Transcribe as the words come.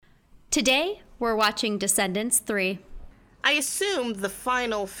Today, we're watching Descendants 3. I assume the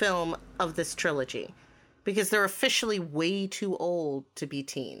final film of this trilogy, because they're officially way too old to be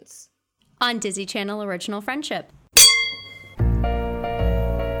teens. On Disney Channel Original Friendship. Come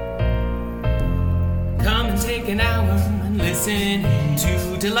and take an hour and listen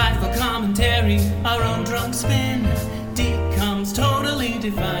to delightful commentary. Our own drunk spin decomes totally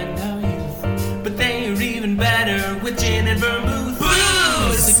defined our youth. But they are even better with gin and vermouth. Booze!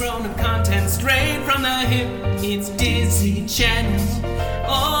 It's the grown-up content straight from the hip. It's Disney Channel's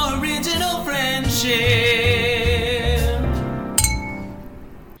Original Friendship.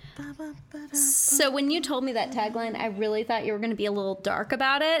 So when you told me that tagline, I really thought you were going to be a little dark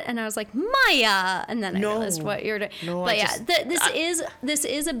about it, and I was like, Maya, and then I realized what you're doing. No, but this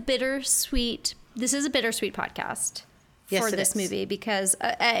is a bittersweet podcast for this movie, because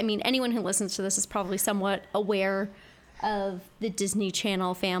I mean, anyone who listens to this is probably somewhat aware of the Disney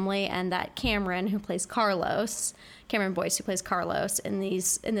Channel family, and that Cameron Boyce, who plays Carlos in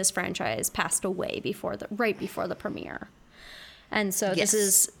this franchise, passed away right before the premiere. And so This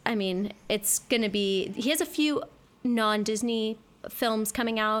is, I mean, it's going to be, he has a few non-Disney films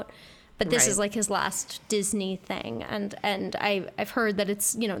coming out, but this is like his last Disney thing. And I've heard that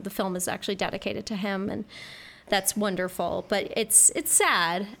it's, the film is actually dedicated to him, and that's wonderful. But it's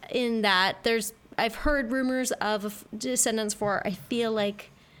sad in that I've heard rumors of Descendants 4. I feel like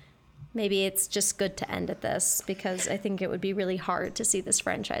maybe it's just good to end at this, because I think it would be really hard to see this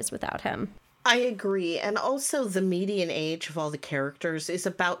franchise without him. I agree. And also the median age of all the characters is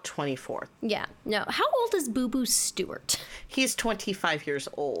about 24. Yeah. No. How old is Boo Boo Stewart? He's 25 years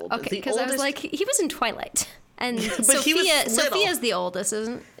old. Okay, because I was like, he was in Twilight. And but Sophia's the oldest,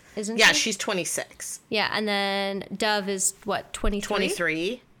 isn't yeah, she? She's 26. Yeah, and then Dove is, what, 23?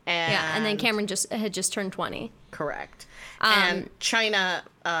 23. And then Cameron had just turned 20. Correct. And China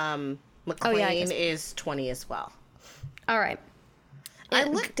McClain is 20 as well. All right. I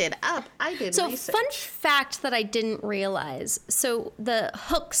looked it up. I did research. So, fun fact that I didn't realize. So, the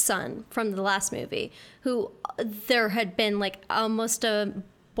Hook son from the last movie, who there had been like almost a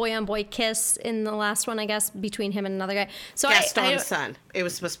boy-on-boy kiss in the last one, I guess, between him and another guy. So Gaston's son. It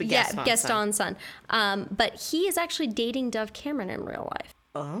was supposed to be Gaston's son. But he is actually dating Dove Cameron in real life.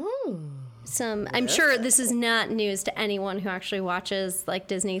 Oh. I'm sure this is not news to anyone who actually watches like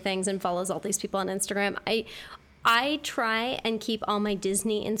Disney things and follows all these people on Instagram. I try and keep all my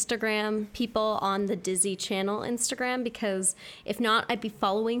Disney Instagram people on the Disney Channel Instagram, because if not, I'd be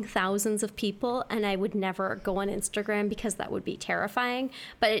following thousands of people and I would never go on Instagram, because that would be terrifying.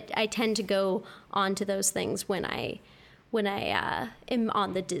 But I tend to go onto those things when I am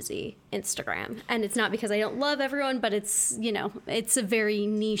on the Disney Instagram. And it's not because I don't love everyone, but it's, it's a very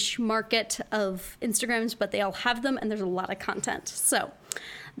niche market of Instagrams, but they all have them and there's a lot of content. So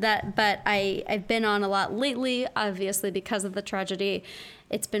but I've been on a lot lately, obviously, because of the tragedy.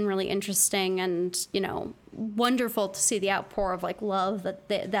 It's been really interesting and, wonderful to see the outpour of like love that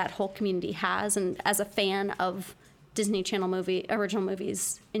that whole community has. And as a fan of Disney Channel original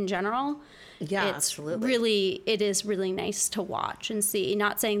movies in general, absolutely. It is really nice to watch and see.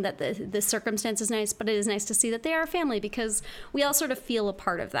 Not saying that the circumstance is nice, but it is nice to see that they are a family, because we all sort of feel a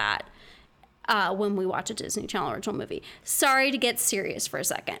part of that when we watch a Disney Channel original movie. Sorry to get serious for a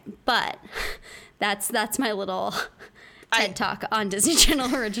second, but that's my little TED Talk on Disney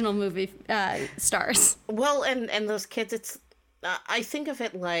Channel original movie stars. Well, and those kids, it's I think of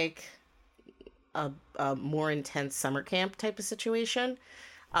it like a more intense summer camp type of situation.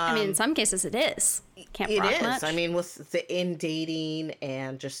 I mean, in some cases it is. Camp Rock it is. much. I mean, with the dating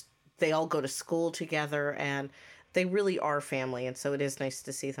and just they all go to school together and they really are family. And so it is nice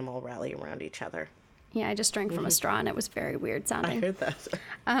to see them all rally around each other. Yeah, I just drank from a straw and it was very weird sounding. I heard that.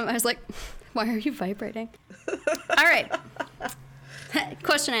 I was like, why are you vibrating? All right.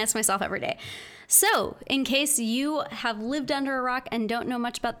 Question I ask myself every day. So, in case you have lived under a rock and don't know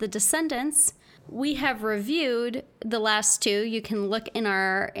much about the Descendants, we have reviewed the last two. You can look in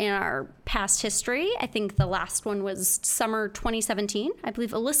our past history. I think the last one was summer 2017. I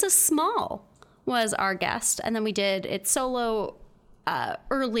believe Alyssa Small was our guest, and then we did it solo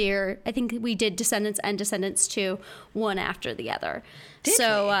earlier. I think we did Descendants and Descendants 2, one after the other.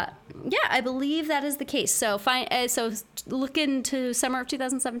 Yeah, I believe that is the case. So so look into summer of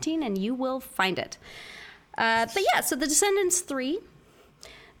 2017 and you will find it. But yeah, so the Descendants 3.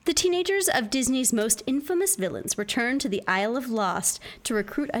 The teenagers of Disney's most infamous villains return to the Isle of Lost to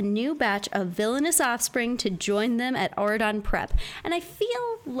recruit a new batch of villainous offspring to join them at Auradon Prep. And I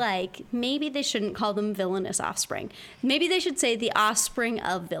feel like maybe they shouldn't call them villainous offspring. Maybe they should say the offspring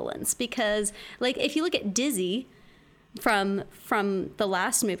of villains, because, like, if you look at Dizzy, from the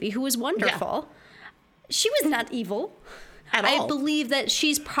last movie, who was wonderful. Yeah. She was not evil at all. I believe that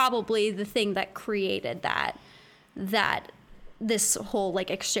she's probably the thing that created that this whole like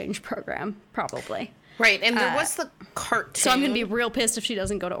exchange program, probably. Right, and there was the cartoon. So I'm going to be real pissed if she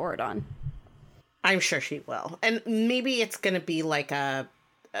doesn't go to Auradon. I'm sure she will. And maybe it's going to be like a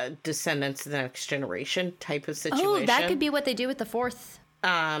Descendants of the Next Generation type of situation. Oh, that could be what they do with the fourth.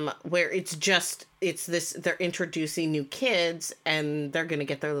 Where it's this, they're introducing new kids and they're going to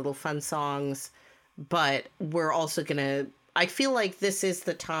get their little fun songs, but we're also going to, I feel like this is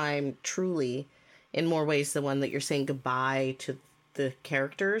the time, truly, in more ways than one, that you're saying goodbye to the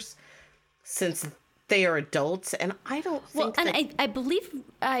characters, since they are adults, and I don't think. Well, and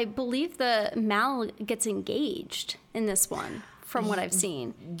I believe the Mal gets engaged in this one, from what I've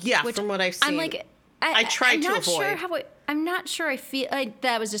seen. Yeah, from what I've seen. I'm like, I tried to avoid. I'm not sure I feel like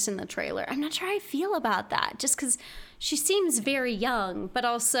that was just in the trailer. I'm not sure how I feel about that, just because she seems very young, but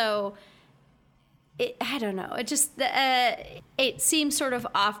also, I don't know. It just it seems sort of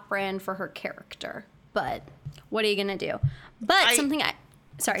off-brand for her character. But what are you gonna do? But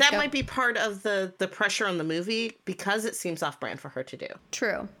sorry, that might be part of the pressure on the movie, because it seems off-brand for her to do.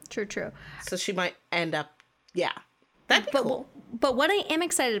 True. So she might end up, that'd be cool. But what I am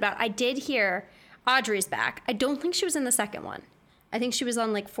excited about, I did hear Audrey's back. I don't think she was in the second one. I think she was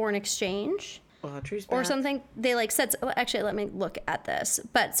on like Foreign Exchange. Audrey's back. Or something. They like said, actually, let me look at this.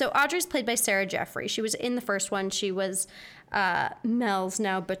 But so Audrey's played by Sarah Jeffrey. She was in the first one. She was Mel's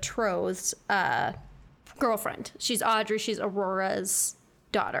now betrothed girlfriend. She's Audrey. She's Aurora's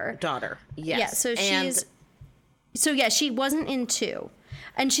daughter. Yes. Yeah. So she wasn't in 2.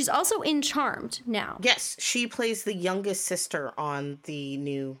 And she's also in Charmed now. Yes, she plays the youngest sister on the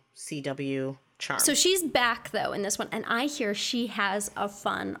new CW Charmed. So she's back, though, in this one. And I hear she has a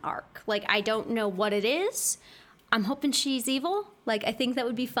fun arc. Like, I don't know what it is. I'm hoping she's evil. Like, I think that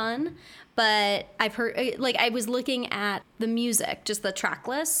would be fun. But I've heard, like, I was looking at the music, just the track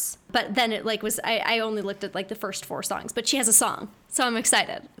lists. But then it, like, was, I only looked at, like, the first 4 songs. But she has a song. So I'm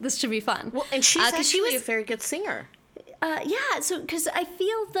excited. This should be fun. Well, and she's actually a very good singer. So because I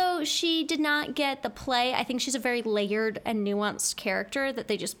feel though she did not get the play. I think she's a very layered and nuanced character that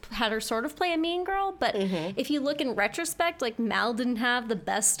they just had her sort of play a mean girl. But if you look in retrospect, like Mal didn't have the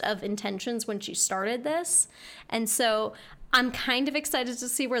best of intentions when she started this. And so I'm kind of excited to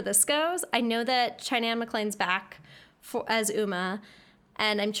see where this goes. I know that Cheyenne MacLaine's back as Uma.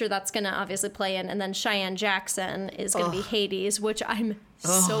 And I'm sure that's going to obviously play in. And then Cheyenne Jackson is going to be Hades, which I'm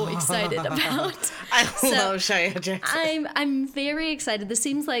so excited about. I love Cheyenne Jackson. I'm very excited. This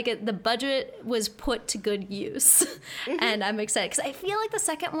seems like the budget was put to good use. And I'm excited. Because I feel like the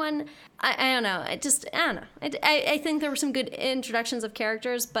second one, I don't know. I don't know. I think there were some good introductions of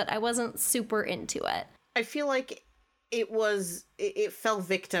characters, but I wasn't super into it. I feel like it fell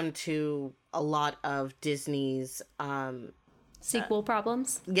victim to a lot of Disney's... sequel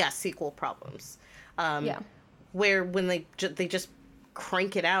problems? Yeah, sequel problems. Where when they just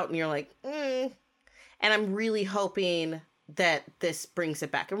crank it out and you're like, And I'm really hoping that this brings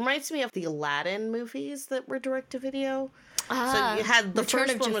it back. It reminds me of the Aladdin movies that were direct-to-video. So you had the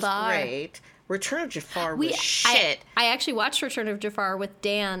first one was great. Return of Jafar was shit. I actually watched Return of Jafar with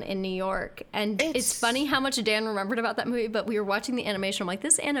Dan in New York, and it's funny how much Dan remembered about that movie, but we were watching the animation. I'm like,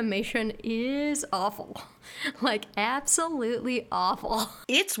 this animation is awful. Like, absolutely awful.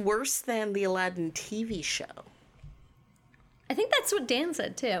 It's worse than the Aladdin TV show. I think that's what Dan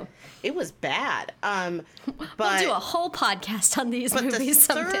said, too. It was bad. But we'll do a whole podcast on these movies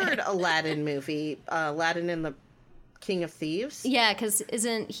someday. The third Aladdin movie, Aladdin and the King of Thieves. Yeah, because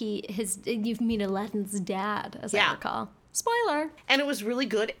isn't you meet Aladdin's dad, as I recall. Spoiler. And it was really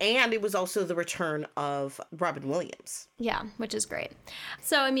good, and it was also the return of Robin Williams. Yeah, which is great.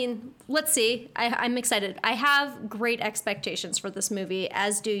 So, I mean, let's see. I'm excited. I have great expectations for this movie,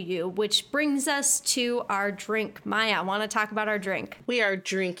 as do you, which brings us to our drink. Maya, I want to talk about our drink. We are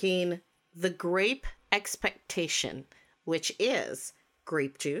drinking the Grape Expectation, which is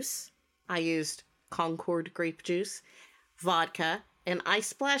grape juice. I used Concord grape juice, vodka, and I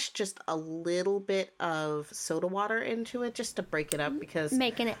splashed just a little bit of soda water into it just to break it up because...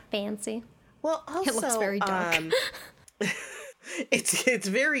 Making it fancy. Well, also... It looks very dark. It's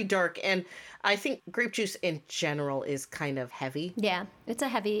very dark, and I think grape juice in general is kind of heavy. Yeah, it's a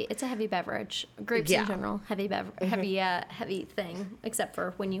heavy beverage. Grapes in general, heavy thing, except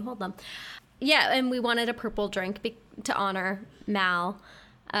for when you hold them. Yeah, and we wanted a purple drink to honor Mal,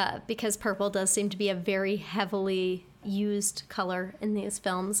 because purple does seem to be a very heavily used color in these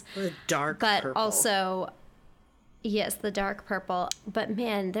films. The dark purple. But also, yes, the dark purple. But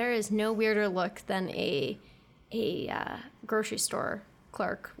man, there is no weirder look than a a grocery store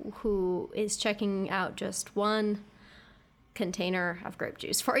clerk who is checking out just one container of grape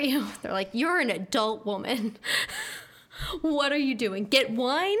juice for you. They're like, you're an adult woman. What are you doing? Get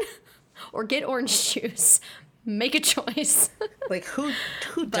wine or get orange juice? Make a choice. Like, who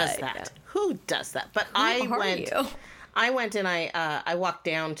does that? Yeah. Who does that? But I went and I walked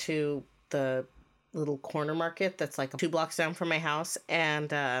down to the little corner market that's like 2 blocks down from my house, and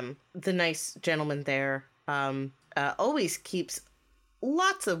the nice gentleman there always keeps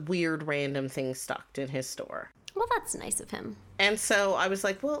lots of weird random things stocked in his store. Well, that's nice of him. And so I was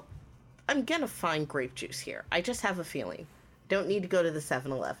like, well, I'm gonna find grape juice here. I just have a feeling. Don't need to go to the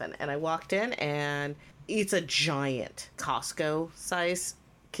 7-Eleven. And I walked in, and it's a giant Costco size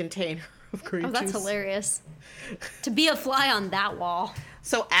container of grape juice. Oh, that's hilarious. To be a fly on that wall.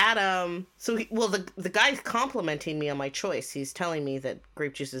 So Adam, the guy's complimenting me on my choice. He's telling me that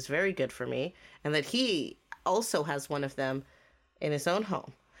grape juice is very good for me, and that he also has one of them in his own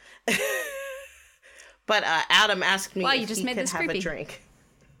home. But Adam asked me if he could have a drink.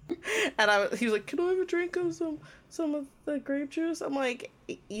 And he was like, can I have a drink of some of the grape juice? I'm like,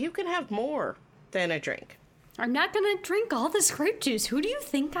 you can have more than a drink. I'm not going to drink all this grape juice. Who do you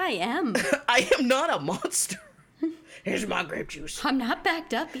think I am? I am not a monster. Here's my grape juice. I'm not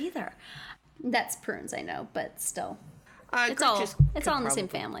backed up either. That's prunes, I know, but still. It's all in the same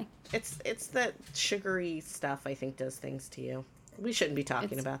family. It's that sugary stuff, I think, does things to you. We shouldn't be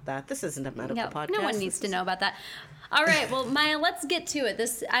talking about that. This isn't a medical podcast. No one needs to know about that. All right, well, Maya, let's get to it.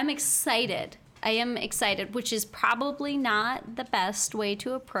 I'm excited. I am excited, which is probably not the best way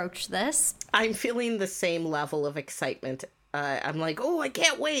to approach this. I'm feeling the same level of excitement. I'm like, oh, I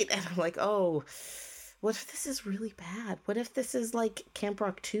can't wait. And I'm like, oh, what if this is really bad? What if this is like Camp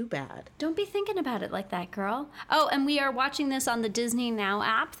Rock 2 bad? Don't be thinking about it like that, girl. Oh, and we are watching this on the Disney Now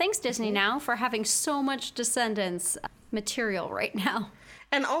app. Thanks, Disney Now, for having so much Descendants material right now.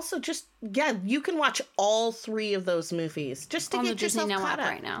 And also you can watch all 3 of those movies just to on get the yourself Disney Now caught app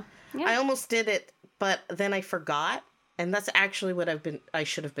up. right now. Yeah. I almost did it, but then I forgot, and that's actually what I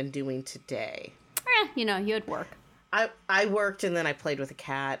should have been doing today. You had work. I worked, and then I played with a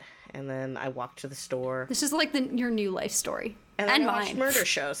cat, and then I walked to the store. This is like your new life story. And then I watched murder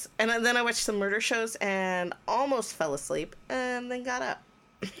shows. And then I watched some murder shows and almost fell asleep and then got up.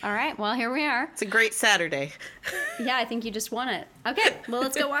 All right, well, here we are. It's a great Saturday. Yeah, I think you just won it. Okay, well,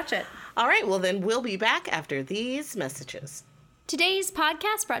 let's go watch it. All right, well, then we'll be back after these messages. Today's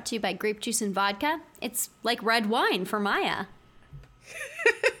podcast brought to you by Grape Juice and Vodka. It's like red wine for Maya.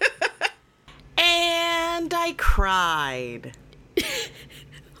 And I cried.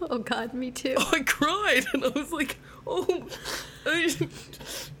 Oh, God, me too. Oh, I cried, and I was like, oh.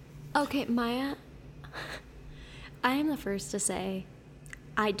 Okay, Maya, I am the first to say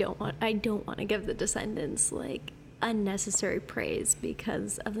I don't want to give the Descendants like unnecessary praise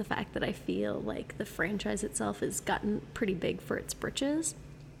because of the fact that I feel like the franchise itself has gotten pretty big for its britches.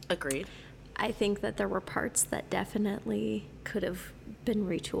 Agreed. I think that there were parts that definitely could have been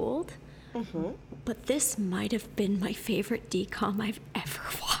retooled. Mm-hmm. But this might have been my favorite DCOM I've ever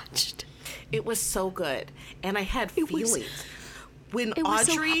watched. It was so good, and I had feelings. When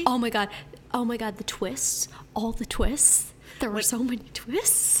Audrey... oh my god, the twists, all the twists. There were so many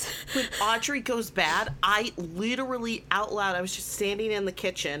twists. When Audrey goes bad, I literally out loud, I was just standing in the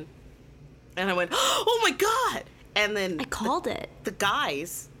kitchen, and I went, oh my god! And then... I called it. The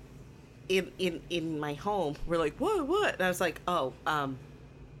guys in my home were like, what? And I was like, and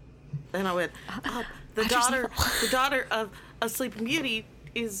I went, the daughter of Sleeping Beauty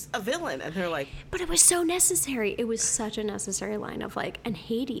is a villain. And they're like... But it was so necessary. It was such a necessary line of like, and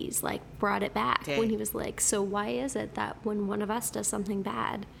Hades like brought it back when he was like, so why is it that when one of us does something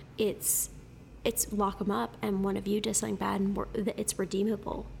bad, it's lock them up, and one of you does something bad and it's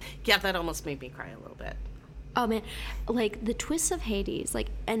redeemable? Yeah, that almost made me cry a little bit. Oh man, like the twists of Hades, like,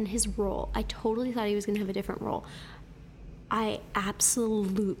 and his role, I totally thought he was going to have a different role. I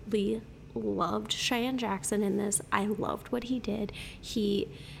absolutely loved Cheyenne Jackson in this. I loved what he did.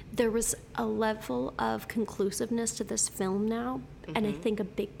 There was a level of conclusiveness to this film now, and I think a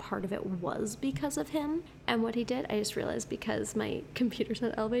big part of it was because of him and what he did. I just realized because my computer's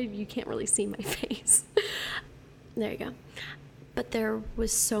not elevated, you can't really see my face. There you go. But there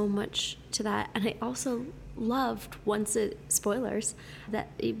was so much to that, and I also loved spoilers, that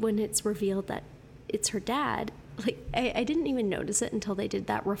when it's revealed that it's her dad. Like, I didn't even notice it until they did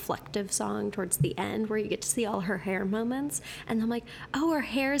that reflective song towards the end where you get to see all her hair moments. And I'm like, oh, her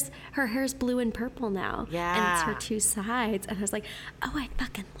hair's blue and purple now. Yeah. And it's her 2 sides. And I was like, oh, I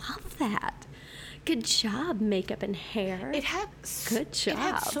fucking love that. Good job, makeup and hair. Good job. It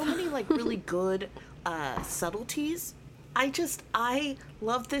had so many, like, really good subtleties. I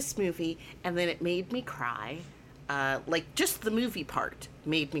love this movie, and then it made me cry. Like, just the movie part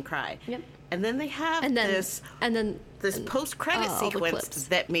made me cry. Yep. And then they have this post-credit sequence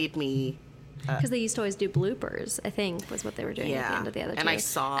that made me... Because they used to always do bloopers, I think, was what they were doing at the end of the other two. And I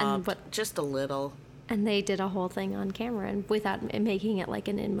saw just a little. And they did a whole thing on camera, and without making it like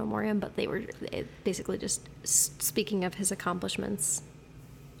an in memoriam, but they were basically just speaking of his accomplishments.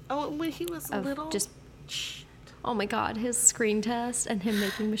 Oh, when he was little? Just, oh my God, his screen test and him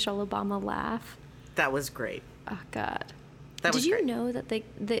making Michelle Obama laugh. That was great. Oh, God. Did you know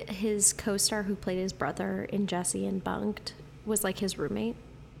that his co-star who played his brother in Jesse and Bunked was like his roommate?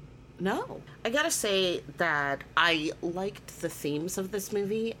 No. I gotta say that I liked the themes of this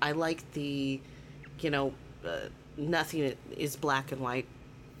movie. I liked the, nothing is black and white.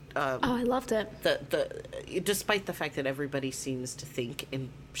 I loved it. Despite the fact that everybody seems to think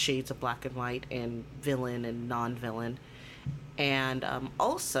in shades of black and white and villain and non-villain. And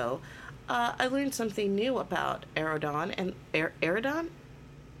also... I learned something new about Aerodon and Aerodon?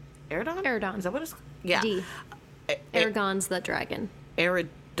 Aerodon. Is that what it's called? Yeah. D. Aragon's the dragon.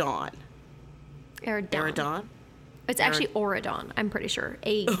 Aerodon. It's actually Auradon, I'm pretty sure.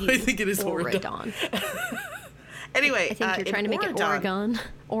 I think it is Auradon. Anyway, I think you're trying to make it Oregon.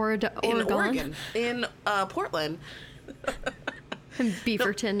 Oregon. In Oregon. In Portland. And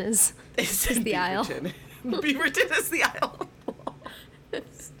Beaverton is the Isle. Beaverton is the Isle.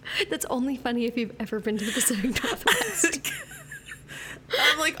 That's only funny if you've ever been to the Pacific Northwest.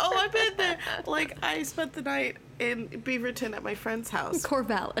 I'm like, oh, I've been there. Like, I spent the night in Beaverton at my friend's house.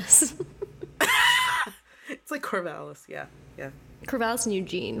 Corvallis. It's like Corvallis, yeah. Corvallis and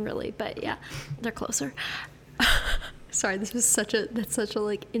Eugene, really, but yeah, they're closer. Sorry, that's such a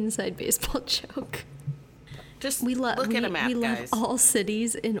like inside baseball joke. Just look at a map, we guys. love all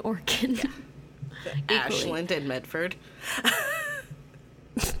cities in Oregon. Yeah. Ashland and Medford.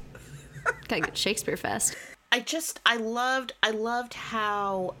 Gotta get Shakespeare Fest. I loved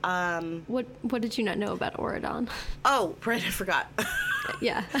how What did you not know about Auradon? Oh, right, I forgot.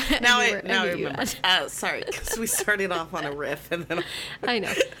 Yeah. Now I remember. Sorry, because we started off on a riff and then I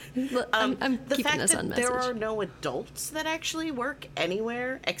know. I'm keeping us on message. There are no adults that actually work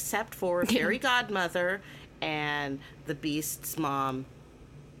anywhere except for Fairy Godmother and the Beast's mom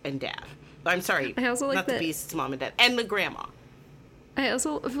and dad. I'm sorry, I also like not the Beast's mom and dad, and the grandma.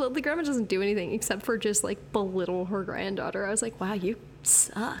 The grandma doesn't do anything except for just like belittle her granddaughter. I was like, wow, you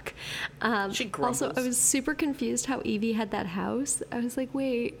suck. She grumbles. Also, I was super confused how Evie had that house. I was like,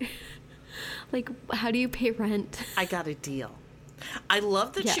 wait, like, how do you pay rent? I got a deal. I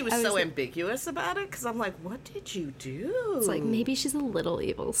love that she was so ambiguous about it, because I'm like, what did you do? It's like, maybe she's a little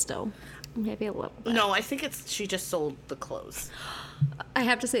evil still. Maybe a little bit. No, I think she just sold the clothes. I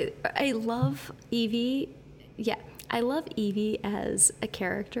have to say, I love Evie. Yeah. I love Evie as a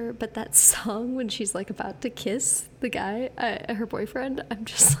character, but that song when she's like about to kiss the guy, her boyfriend, I'm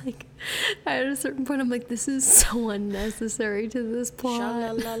just like, at a certain point, I'm like, this is so unnecessary to this plot.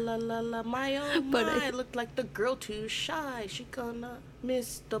 Sha-la-la-la-la-la, my oh my, I look like the girl too shy. She gonna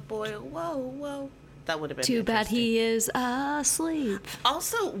miss the boy. Whoa, whoa. That would have been too bad he is asleep.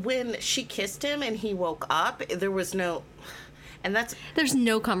 Also, when she kissed him and he woke up, there was no... And there's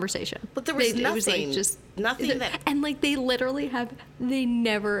no conversation. But there was nothing. It was like just nothing that... And like they literally they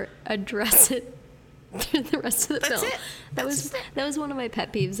never address it through the rest of the film. That was one of my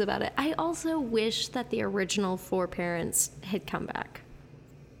pet peeves about it. I also wish that the original 4 parents had come back.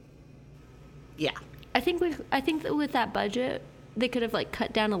 Yeah. I think that with that budget, they could have like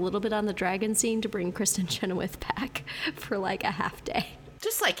cut down a little bit on the dragon scene to bring Kristen Chenoweth back for like a half day.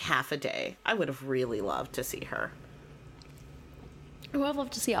 Just like half a day. I would have really loved to see her. Oh, I'd love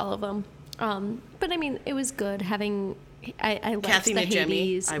to see all of them. But I mean, it was good having. I loved Kathy the Najimy.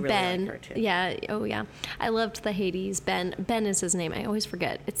 Hades. I really Ben. like her too. Yeah. Oh yeah. I loved the Hades. Ben. Ben is his name. I always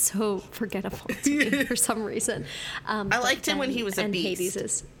forget. It's so forgettable to me for some reason. I liked him when he was a beast. Hades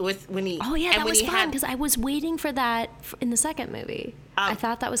is. Oh yeah, that was fun because I was waiting for that in the second movie. I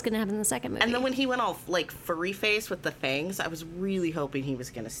thought that was going to happen in the second movie. And then when he went all like furry face with the fangs, I was really hoping he was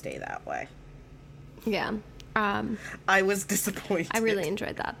going to stay that way. Yeah. I was disappointed. I really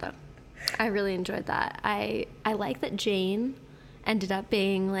enjoyed that though. I really enjoyed that. I like that Jane ended up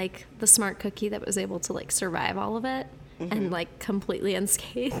being like the smart cookie that was able to like survive all of it and like completely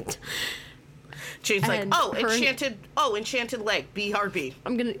unscathed. Jane's like, enchanted leg, BRB.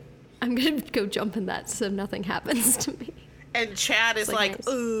 I'm gonna go jump in that so nothing happens to me. And Chad is like,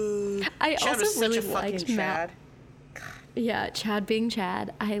 nice. Ooh. I Chad also really liked Chad. Yeah, Chad being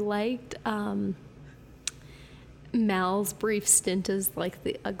Chad. I liked Mal's brief stint as like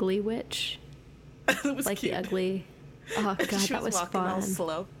the ugly witch. It was like cute. the ugly. Oh god, She that was walking all fun.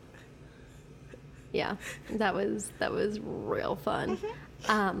 slow. Yeah, that was real fun.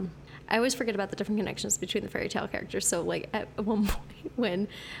 I always forget about the different connections between the fairy tale characters. So like at one point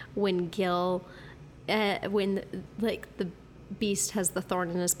when Gil, when like the Beast has the thorn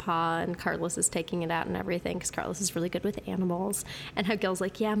in his paw and Carlos is taking it out and everything because Carlos is really good with animals, and how Gil's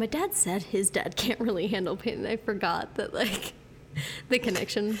like, yeah, my dad said his dad can't really handle pain, and I forgot that like the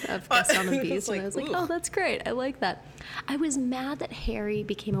connection of Gaston and Beast, and I was like, ooh. oh, that's great, I like that. I was mad that Harry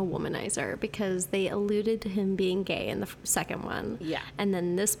became a womanizer because they alluded to him being gay in the second one, Yeah. and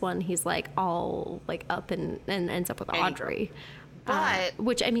then this one he's like all like up and ends up with Audrey. But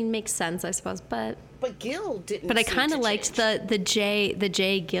Which I mean makes sense, I suppose, but Gil didn't. I seem kind of to liked change. the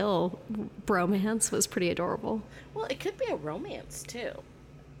Jay Gil bromance was pretty adorable. Well, it could be a romance too.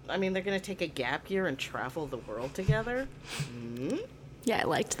 I mean, they're gonna take a gap year and travel the world together. Yeah, I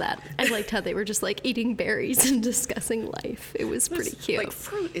liked that. I liked how they were just like eating berries and discussing life. It was pretty cute. Like,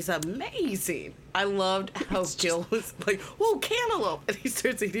 fruit is amazing. I loved how Gil was like, "Whoa, cantaloupe!" and he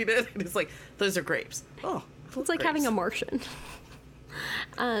starts eating it, and it's like, "Those are grapes." Oh, It's like having a Martian.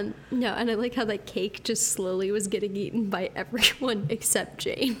 No, and I like how that cake just slowly was getting eaten by everyone except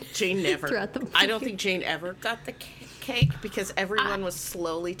Jane. Jane never. throughout the I don't think Jane ever got the cake because everyone was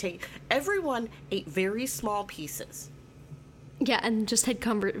slowly taking. Everyone ate very small pieces. Yeah, and just had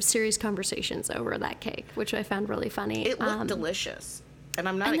serious conversations over that cake, which I found really funny. It looked delicious, and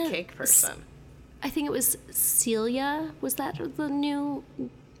I'm not and a then cake person. I think it was Celia. Was that the new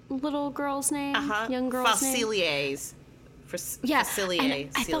little girl's name? Young girl's name? Faciliers. Yeah, Facilia, and I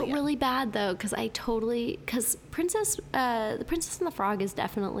felt Celia. really bad though because the Princess and the Frog is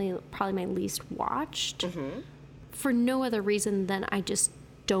definitely probably my least watched for no other reason than I just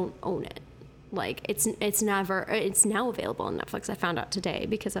don't own it. Like it's now available on Netflix. I found out today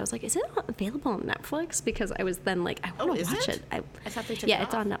because I was like, is it not available on Netflix? Because I was then like, I want to is watch it? it. I thought they took yeah, it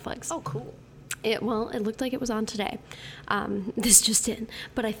it's off. on Netflix. Oh, cool. It looked like it was on today. This just in.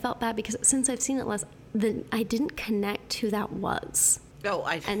 But I felt bad because since I've seen it less, then I didn't connect who that was. Oh,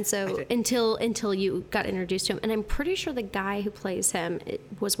 And so until you got introduced to him, and I'm pretty sure the guy who plays him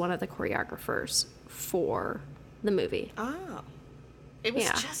was one of the choreographers for the movie. Oh, it was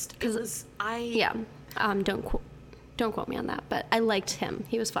Yeah, just because I. Yeah. Don't quote me on that, but I liked him.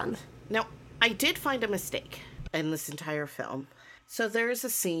 He was fun. Now, I did find a mistake in this entire film. So there is a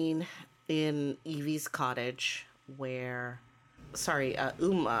scene in Evie's cottage where,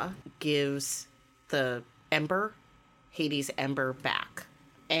 Uma gives the Ember, Hades' Ember, back.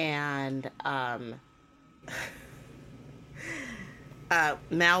 And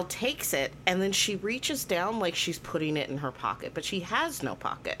Mal takes it, and then she reaches down like she's putting it in her pocket, but she has no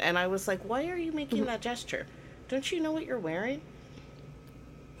pocket. And I was like, why are you making that gesture? Don't you know what you're wearing?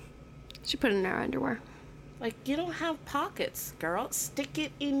 She put it in her underwear. Like, you don't have pockets, girl. Stick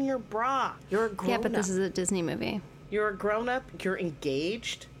it in your bra. You're a grown Yeah, up. but this is a Disney movie. You're a grown up. You're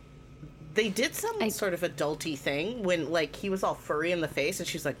engaged. They did some sort of adulty thing when, like, he was all furry in the face, and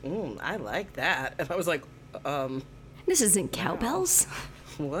she's like, I like that. And I was like, This isn't cowbells.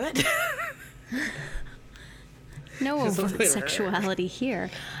 what? No overt Whatever. sexuality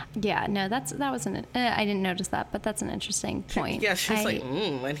here. Yeah, no, that wasn't. I didn't notice that, but that's an interesting point. Yeah, she's like,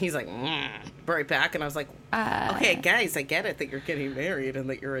 and he's like, right back. And I was like, okay, guys, I get it that you're getting married and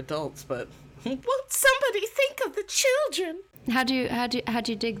that you're adults, but won't somebody think of the children? How'd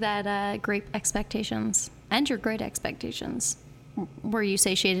you dig that Great Expectations and your Great Expectations? Were you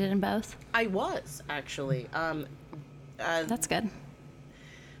satiated in both? I was, actually. That's good.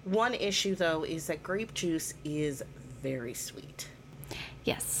 One issue, though, is that grape juice is very sweet.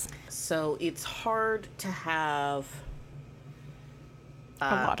 Yes, So it's hard to have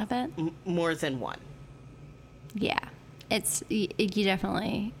a lot of it. more than one. Yeah, you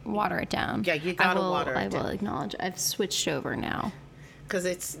definitely water it down. Yeah, you gotta water it I will down. acknowledge I've switched over now. Because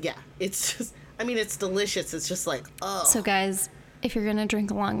it's just, I mean, it's delicious. It's just like, oh. So guys, if you're gonna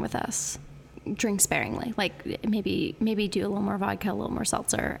drink along with us, drink sparingly. Like maybe do a little more vodka, a little more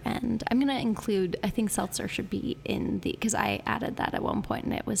seltzer, and I'm gonna include. I think seltzer should be in because I added that at one point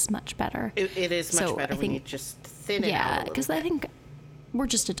and it was much better. It is much So better I when you think- just thin it out a Yeah, little because bit. I think we're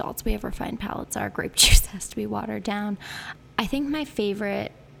just adults. We have refined palates. Our grape juice has to be watered down. I think my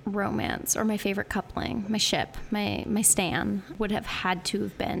favorite romance or my favorite coupling, my ship, my stan, would have had to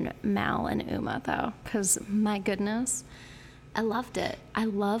have been Mal and Uma, though, because my goodness, I loved it. I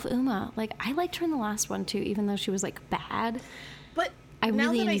love Uma. Like, I liked her in the last one, too, even though she was, like, bad. But I now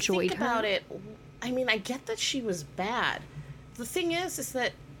really that enjoyed I think her. about it, I mean, I get that she was bad. The thing is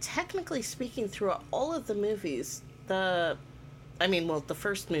that technically speaking, throughout all of the movies, the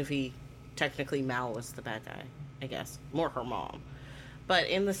first movie technically Mal was the bad guy, I guess. More her mom. But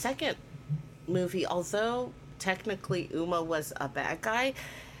in the second movie, although technically Uma was a bad guy,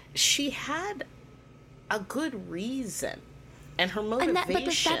 she had a good reason. And her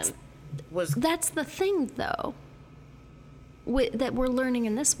motivation was... That's the thing, though, that we're learning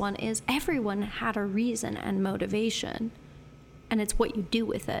in this one is everyone had a reason and motivation. And it's what you do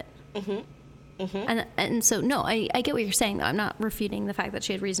with it. Mm-hmm. Mm-hmm. And so, no, I get what you're saying, though. I'm not refuting the fact that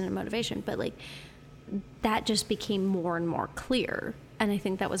she had reason and motivation. But, like, that just became more and more clear. And I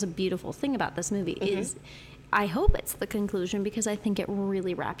think that was a beautiful thing about this movie is I hope it's the conclusion because I think it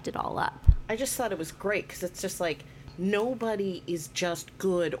really wrapped it all up. I just thought it was great because it's just like nobody is just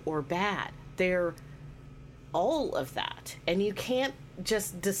good or bad. They're all of that. And you can't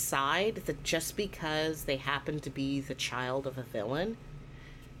just decide that just because they happen to be the child of a villain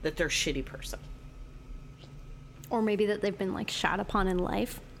that they're a shitty person. Or maybe that they've been, like, shot upon in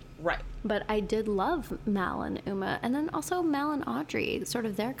life. Right. But I did love Mal and Uma, and then also Mal and Audrey, sort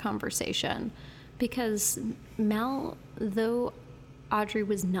of their conversation. Because Mal, though Audrey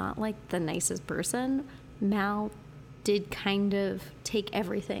was not, like, the nicest person, Mal did kind of take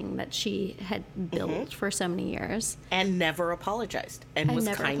everything that she had built for so many years. And never apologized. And was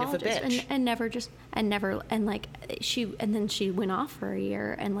kind of a bitch. And then she went off for a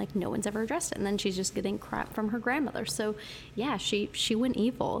year and, like, no one's ever addressed it. And then she's just getting crap from her grandmother. So, yeah, she went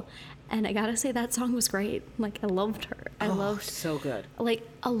evil. And I gotta say, that song was great. Like, I loved her. I loved... so good. Like,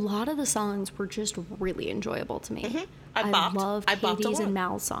 a lot of the songs were just really enjoyable to me. Mm-hmm. I loved Hades and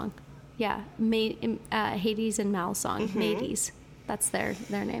Mal's song. Yeah, Hades and Mal's song, Hades. That's their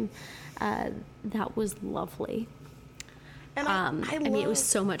name. That was lovely. And I mean, it was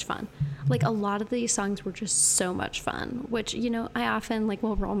so much fun. Like, a lot of these songs were just so much fun, which, you know, I often, like,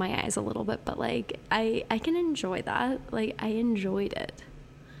 will roll my eyes a little bit, but, like, I can enjoy that. Like, I enjoyed it.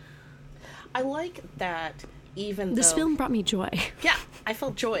 I like that even This film brought me joy. Yeah, I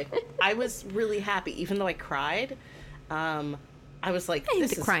felt joy. I was really happy, even though I cried. I was like, I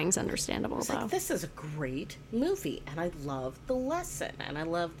think the crying's understandable, though. Like, this is a great movie, and I love the lesson, and I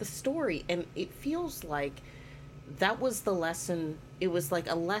love the story, and it feels like that was the lesson. It was like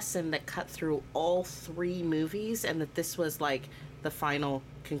a lesson that cut through all three movies, and that this was like the final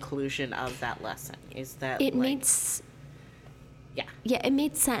conclusion of that lesson. Is that it like, made it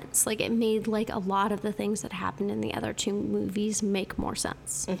made sense. Like, it made, like, a lot of the things that happened in the other two movies make more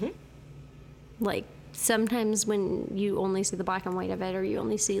sense. Mm-hmm. Like, sometimes when you only see the black and white of it, or you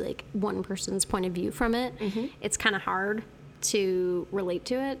only see, like, one person's point of view from it, it's kind of hard to relate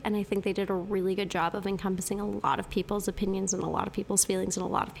to it. And I think they did a really good job of encompassing a lot of people's opinions and a lot of people's feelings and a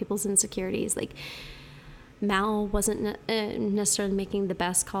lot of people's insecurities. Like, Mal wasn't necessarily making the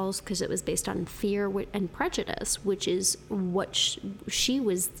best calls because it was based on fear and prejudice, which is what she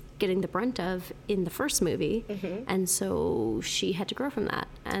was getting the brunt of in the first movie. And so she had to grow from that,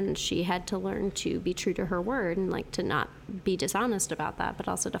 and she had to learn to be true to her word and, like, to not be dishonest about that, but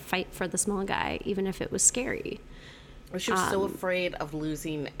also to fight for the small guy, even if it was scary. She was so afraid of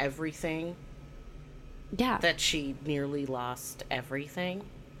losing everything. Yeah. That she nearly lost everything.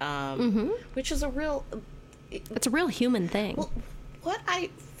 Which is a real... It's a real human thing. Well, what I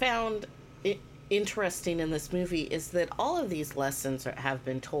found interesting in this movie is that all of these lessons have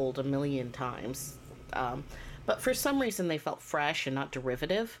been told a million times. But for some reason they felt fresh and not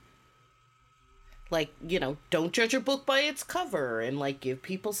derivative. Like, you know, don't judge a book by its cover, and, like, give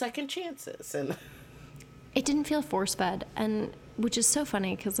people second chances. And it didn't feel force-fed, and which is so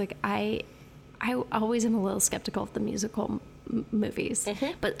funny because, like, I always am a little skeptical of the musical movies,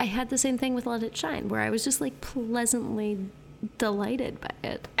 but I had the same thing with Let It Shine, where I was just, like, pleasantly delighted by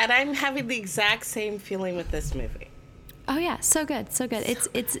it. And I'm having the exact same feeling with this movie. Oh yeah, so good, so good.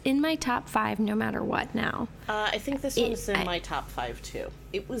 It's in my top 5 no matter what now. I think this one's in my top 5 too.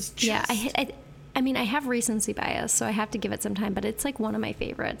 It was just... Yeah, I mean, I have recency bias, so I have to give it some time, but it's, like, one of my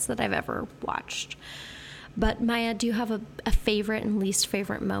favorites that I've ever watched. But Maya, do you have a favorite and least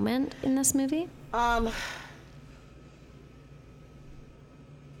favorite moment in this movie?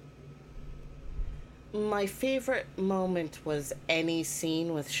 My favorite moment was any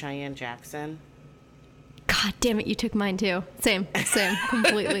scene with Cheyenne Jackson. God damn it, you took mine too. Same,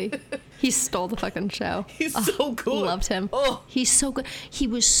 completely. He stole the fucking show. He's so good. Loved him. Oh, he's so good. He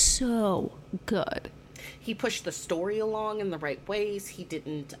was so good. He pushed the story along in the right ways. He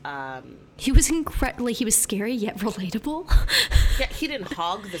didn't... He was incredibly... He was scary yet relatable. Yeah, he didn't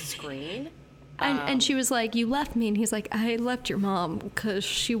hog the screen. And she was like, you left me. And he's like, I left your mom because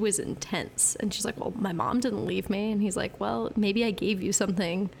she was intense. And she's like, well, my mom didn't leave me. And he's like, well, maybe I gave you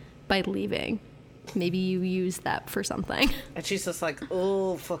something by leaving. maybe you use that for something. And she's just like,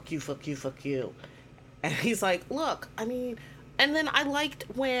 oh, fuck you. And he's like, look, I mean, and then I liked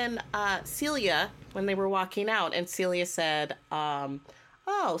when Celia, when they were walking out, and Celia said,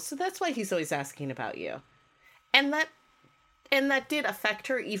 oh, so that's why he's always asking about you. And that did affect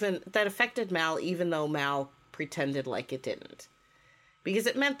her, that affected Mal, even though Mal pretended like it didn't. Because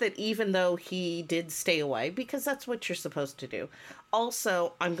it meant that even though he did stay away, because that's what you're supposed to do.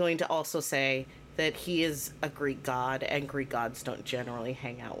 Also, I'm going to also say that he is a Greek god, and Greek gods don't generally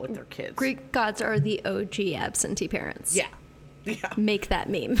hang out with their kids. Greek gods are the OG absentee parents. Yeah. Make that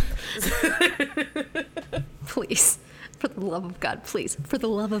meme. Please. For the love of God, please. For the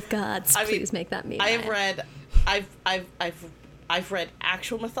love of gods, please make that meme. I've read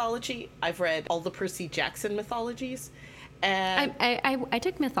actual mythology. I've read all the Percy Jackson mythologies. And I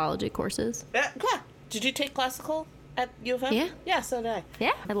took mythology courses. Yeah. Did you take classical at U of M? Yeah. Yeah, so did I.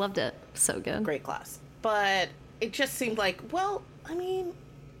 Yeah, I loved it. So good. Great class. But it just seemed like, well, I mean...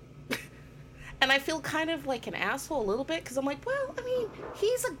 and I feel kind of like an asshole a little bit, because I'm like, well, I mean,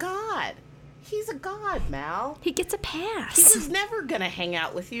 he's a god. He's a god, Mal. He gets a pass. He was never going to hang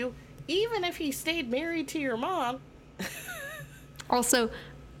out with you, even if he stayed married to your mom. Also...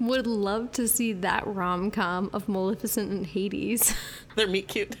 would love to see that rom-com of Maleficent and Hades. They're meat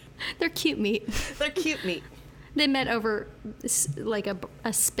cute. They're cute meat. They're cute meat. They met over like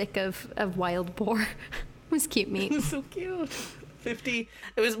a spick of wild boar. It was cute meat. It was so cute. 50.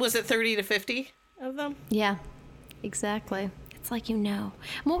 Was it 30 to 50 of them? Yeah, exactly. It's like, you know.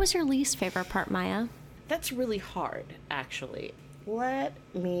 What was your least favorite part, Maya? That's really hard, actually. I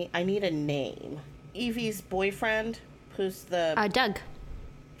need a name. Evie's boyfriend, who's the... Doug.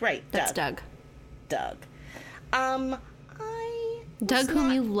 Right, That's Doug. Doug. Doug,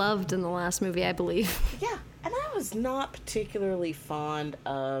 whom you loved in the last movie, I believe. Yeah, and I was not particularly fond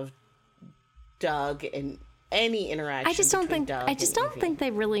of Doug and any interaction. I just don't think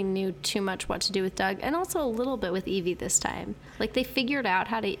they really knew too much what to do with Doug, and also a little bit with Evie this time. Like, they figured out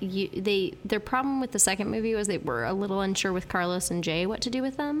how to. Their problem with the second movie was they were a little unsure with Carlos and Jay what to do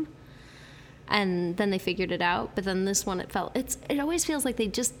with them. And then they figured it out, but then this one it always feels like they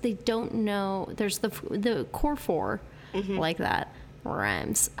don't know. There's the core four, like that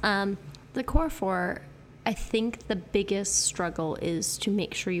rhymes. The core four, I think the biggest struggle is to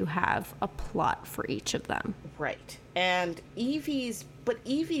make sure you have a plot for each of them. Right, and Evie's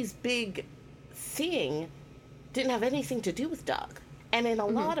big thing didn't have anything to do with Doug, and in a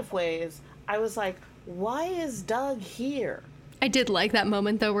lot of ways, I was like, why is Doug here? I did like that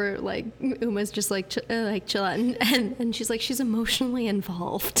moment, though, where, like, Uma's just, like, chill out, and she's like, she's emotionally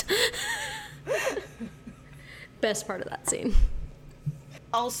involved. Best part of that scene.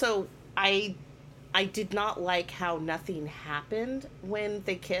 Also, I did not like how nothing happened when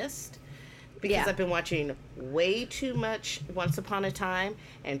they kissed, because I've been watching way too much Once Upon a Time,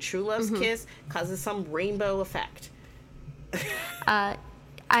 and True Love's kiss causes some rainbow effect.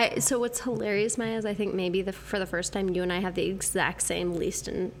 So what's hilarious, Maya, is I think maybe for the first time you and I have the exact same least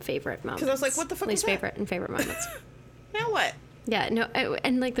and favorite moments. Because I was like, what the fuck least is that? favorite and favorite moments. Now what? Yeah, no,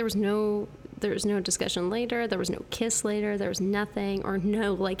 and like there was no discussion later, there was no kiss later, there was nothing, or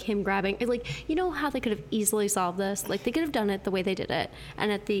no like him grabbing. Like, you know how they could have easily solved this? Like, they could have done it the way they did it,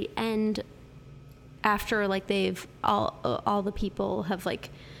 and at the end, after like they've all the people have like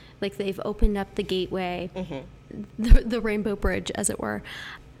they've opened up the gateway, the rainbow bridge, as it were.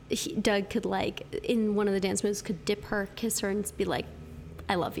 Doug could, like, in one of the dance moves, could dip her, kiss her, and be like,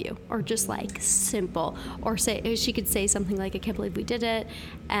 I love you. Or just, like, simple. Or she could say something like, I can't believe we did it.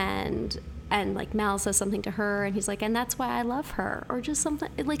 And like, Mal says something to her, and he's like, and that's why I love her. Or just something,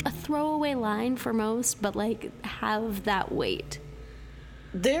 like, a throwaway line for most, but, like, have that weight.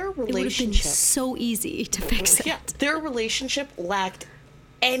 Their relationship... It would have been so easy to fix it. Yeah, their relationship lacked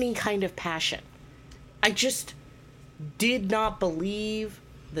any kind of passion. I just did not believe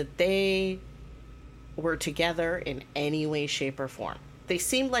that they were together in any way, shape, or form. They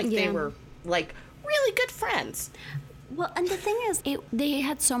seemed like they were, like, really good friends. Well, and the thing is, they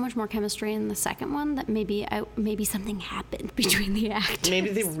had so much more chemistry in the second one that maybe something happened between the actors. Maybe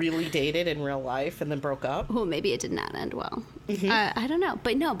they really dated in real life and then broke up. Well, maybe it did not end well. I don't know.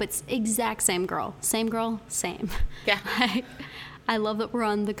 But it's exact same girl. Same girl, same. Yeah. I love that we're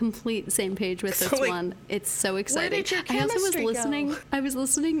on the complete same page with this one. It's so exciting. Where did your chemistry go? I was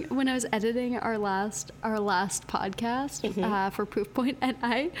listening when I was editing our last podcast for Proof Point, and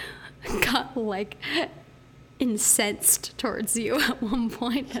I got like incensed towards you at one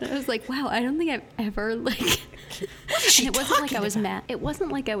point, and I was like, wow, I don't think I've ever like. And it wasn't like I was mad. It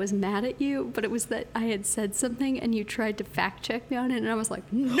wasn't like I was mad at you, but it was that I had said something and you tried to fact check me on it, and I was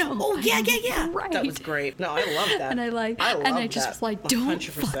like, no. Oh yeah. Right. That was great. No, I love that. And I just was like, don't 100%.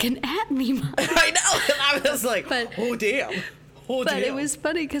 fucking at me, Mom. I know. And I was like, But- oh damn. Oh, But damn. it was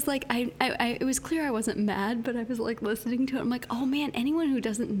funny because, like, I it was clear I wasn't mad, but I was, like, listening to it. I'm like, oh, man, anyone who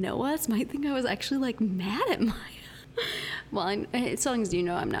doesn't know us might think I was actually, like, mad at Maya. Well, as long as you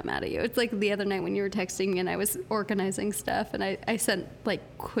know I'm not mad at you. It's like the other night when you were texting and I was organizing stuff, and I sent, like,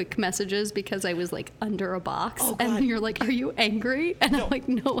 quick messages because I was, like, under a box. Oh, God. And you're like, are you angry? And I'm like,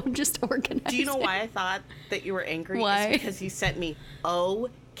 no, I'm just organizing. Do you know why I thought that you were angry? Why? It's because you sent me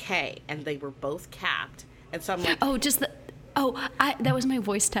okay, and they were both capped. And so I'm like, Oh, just the... Oh, that was my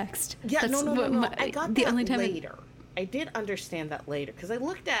voice text. yeah, That's no. what I got the that only time later. I did understand that later because I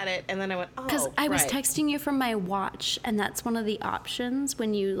looked at it and then I went, oh, Because I was right. texting you from my watch, and that's one of the options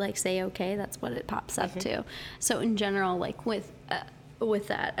when you like say okay. That's what it pops up to. So in general, like with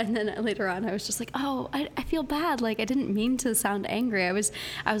that, and then later on, I was just like, oh, I feel bad. Like I didn't mean to sound angry. I was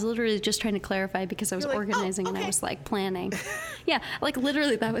literally just trying to clarify because I was You're like, oh, organizing and I okay. was like planning. Yeah, like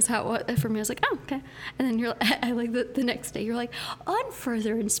literally that was how it was for me. I was like, oh, okay. And then you're, I like the next day, you're like, on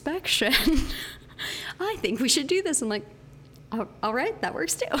further inspection, I think we should do this. I'm like, all right, that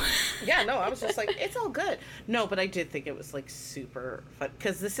works too. Yeah, no, I was just like, it's all good. No, but I did think it was like super fun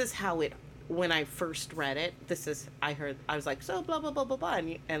because this is how it. When I first read it, I was like, so blah blah blah blah blah,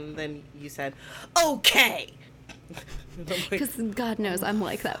 and then you said, okay. Because God knows I'm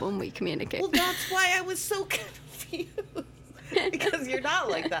like that when we communicate. Well, that's why I was so confused because you're not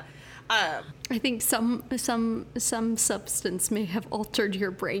like that. I think some substance may have altered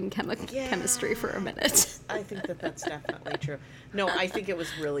your brain chemistry for a minute. I think that's definitely true. No, I think it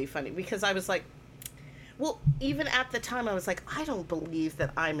was really funny because I was like, well, even at the time, I was like, I don't believe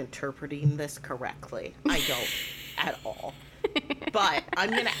that I'm interpreting this correctly. I don't at all. But I'm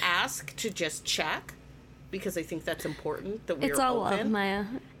going to ask to just check because I think that's important that we're It's all open. love, Maya.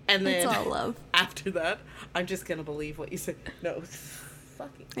 And then It's all love. after that, I'm just going to believe what you say. No, it's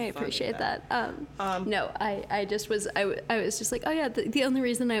fucking I appreciate funny, that. No, I just was, I was just like, oh yeah, the only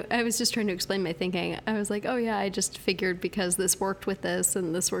reason I was just trying to explain my thinking. I was like, oh yeah, I just figured because this worked with this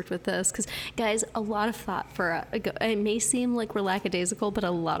and this worked with this. Because guys, a lot of thought it may seem like we're lackadaisical, but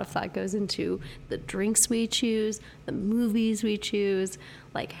a lot of thought goes into the drinks we choose, the movies we choose,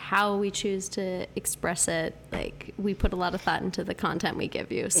 like how we choose to express it. Like we put a lot of thought into the content we give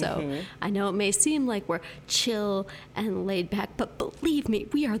you. So I know it may seem like we're chill and laid back, but believe me,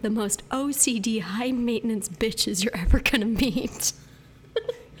 we are the most OCD high maintenance bitches you're ever gonna meet.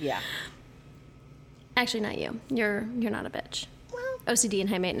 Yeah. Actually, not you. You're not a bitch. Well, OCD and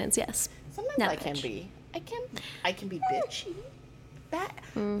high maintenance, yes. sometimes Not I a can bitch. be. I can be bitchy. That.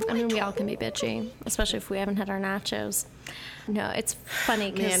 I mean, we all can be bitchy, especially if we haven't had our nachos. No, it's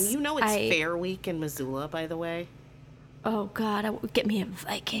funny because Man, you know it's Fair Week in Missoula, by the way. Oh God, get me a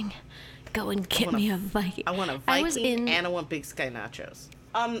Viking. Go and get me a Viking. I want a Viking and I want Big Sky nachos.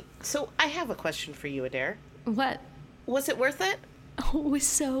 So I have a question for you, Adair. What? Was it worth it? Oh, it was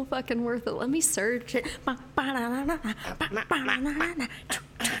so fucking worth it. Let me search it.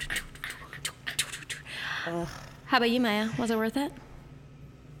 How about you, Maya? Was it worth it?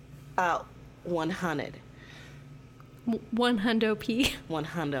 100. 100p.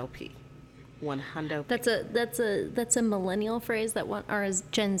 100p. 100p. That's a millennial phrase or a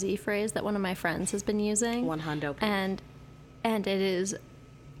Gen Z phrase that one of my friends has been using. 100p. And it is.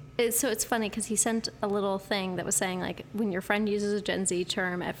 So it's funny because he sent a little thing that was saying, like, when your friend uses a Gen Z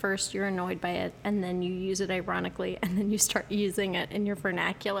term, at first you're annoyed by it, and then you use it ironically, and then you start using it in your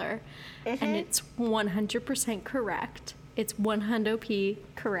vernacular. Mm-hmm. And it's 100% correct. It's 100p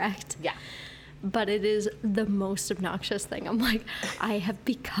correct. Yeah. But it is the most obnoxious thing. I'm like, I have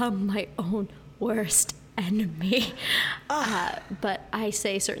become my own worst enemy. But I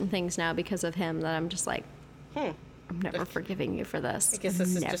say certain things now because of him that I'm just like, I'm never forgiving you for this. I guess this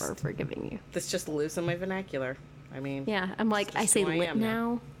is never just- forgiving you. This just lives in my vernacular. I mean. Yeah, I'm like, it's I just say who I lit am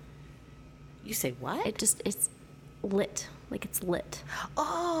now. You say what? It's lit. Like it's lit.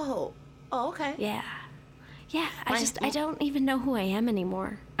 Oh, okay. Yeah. Yeah, My- I don't even know who I am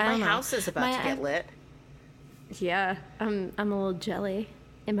anymore. I My don't know. house is about to get lit. Yeah, I'm a little jelly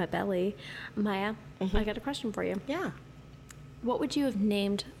in my belly. Maya, I got a question for you. Yeah. What would you have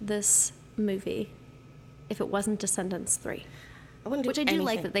named this movie if it wasn't Descendants 3? I wouldn't do Which I do anything.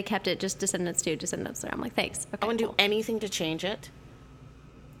 like that they kept it just Descendants 2, Descendants 3. I'm like, thanks. Okay, I wouldn't cool. do anything to change it.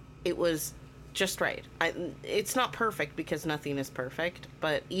 It was just right. It's not perfect because nothing is perfect,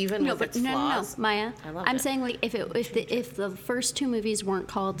 but even with its flaws, Maya. I'm it. saying, like, if the first two movies weren't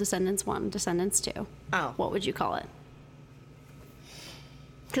called Descendants 1, Descendants 2, what would you call it?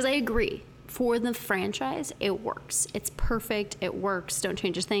 Because I agree. For the franchise, it works. It's perfect. It works. Don't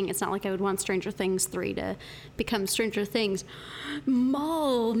change a thing. It's not like I would want Stranger Things 3 to become Stranger Things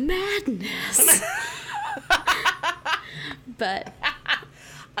Mall Madness. But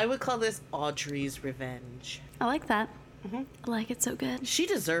I would call this Audrey's Revenge. I like that. I like it so good. She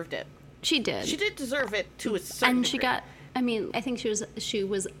deserved it. She did. She did deserve it to a certain And she degree. got, I mean, I think she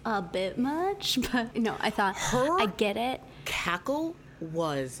was a bit much, but no, I thought, I get it. Cackle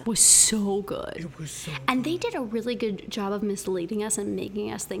was So good. It was so And they did a really good job of misleading us and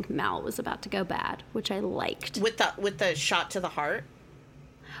making us think Mal was about to go bad, which I liked. with the shot to the heart.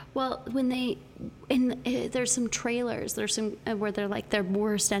 Well, when there's some trailers, there's some where they're like their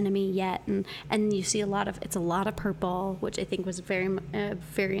worst enemy yet, and you see it's a lot of purple, which I think was a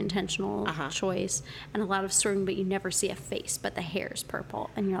very intentional choice, and a lot of string, but you never see a face, but the hair is purple,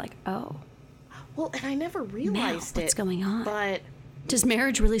 and you're like, oh. Well, and I never realized Mal, what's going on? But Does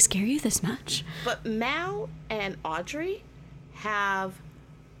marriage really scare you this much? But Mal and Audrey have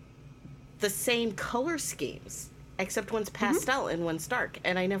the same color schemes, except one's pastel and one's dark.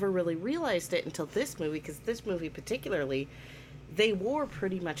 And I never really realized it until this movie, because this movie particularly, they wore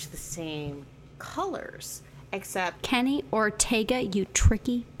pretty much the same colors, except... Kenny Ortega, you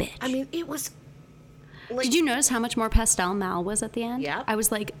tricky bitch. I mean, it was... Like, did you notice how much more pastel Mal was at the end? Yeah. I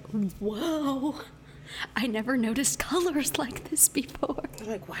was like, whoa. I never noticed colors like this before. I'm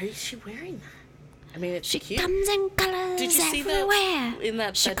like, why is she wearing that? I mean, it's She cute. comes in colors Did you see everywhere. that in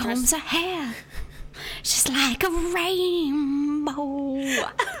that She that combs dress? her hair. She's like a rainbow.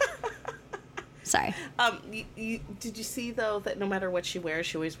 Sorry. Did you see, though, that no matter what she wears,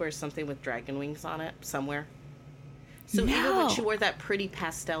 she always wears something with dragon wings on it somewhere? So even when she wore that pretty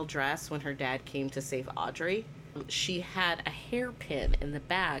pastel dress when her dad came to save Audrey, she had a hairpin in the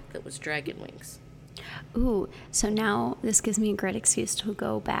back that was dragon wings. Ooh, so now this gives me a great excuse to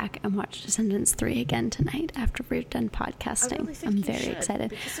go back and watch Descendants 3 again tonight after we're done podcasting. I really think I'm you very should, excited.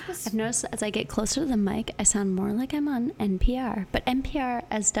 because it was- I've noticed as I get closer to the mic, I sound more like I'm on NPR, but NPR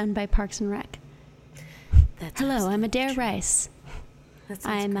as done by Parks and Rec. Hello, I'm Adair Rice.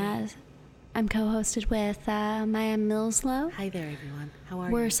 I'm co-hosted with Maya Millslow. Hi there, everyone. How are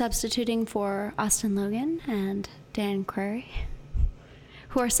We're you? substituting for Austin Logan and Dan Query,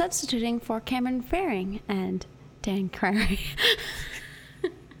 who are substituting for Cameron Faring and Dan Query.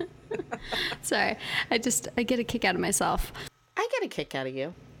 Sorry, I get a kick out of myself. I get a kick out of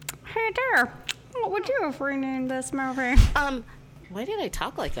you. Hey there, what would you have renamed this movie? Why did I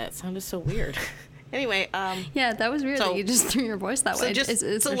talk like that? It sounded so weird. Anyway, Yeah, that was weird so- that you just threw your voice that way. so Is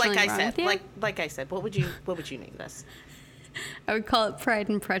there like something I wrong said, with you? like I said, what would you name this? I would call it Pride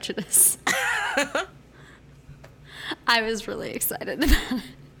and Prejudice. I was really excited about it.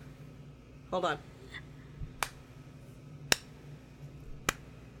 Hold on.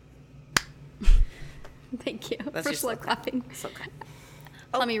 Thank you That's for your slow slow clapping. It's okay.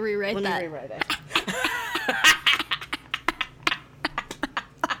 Let me rewrite Let that. me rewrite it.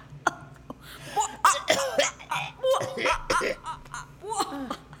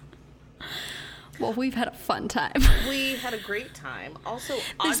 Well, we've had a fun time. We had a great time. Also,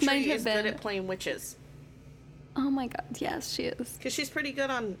 This might Audrey have is been- good at playing witches. Oh my god, yes, she is. Because she's pretty good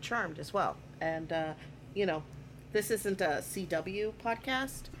on Charmed as well. And, this isn't a CW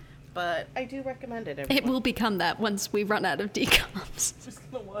podcast, but I do recommend it. It will become that once we run out of decoms. Just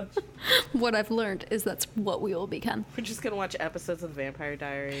gonna watch. What I've learned is that's what we will become. We're just gonna watch episodes of the Vampire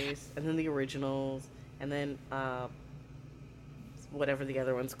Diaries, and then the originals, and then whatever the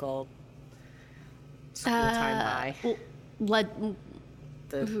other one's called. School Time High.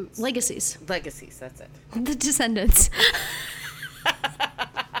 The Legacies. Legacies. That's it. The Descendants.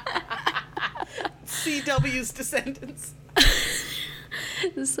 CW's Descendants.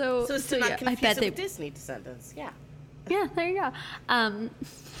 So So as to not yeah, I confuse bet it they. with Disney Descendants. Yeah. Yeah, there you go.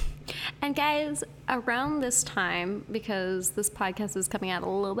 And guys, around this time, because this podcast is coming out a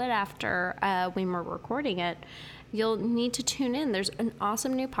little bit after when we're recording it, you'll need to tune in. There's an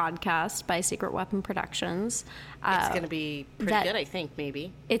awesome new podcast by Secret Weapon Productions. It's going to be pretty that- good, I think,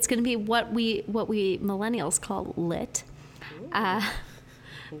 maybe. It's going to be what we millennials call lit.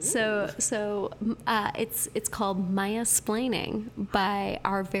 So it's called Maya Splaining by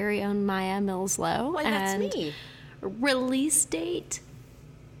our very own Maya Millslow. Why, that's and me. Release date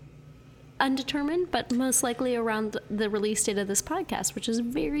undetermined, but most likely around the release date of this podcast, which is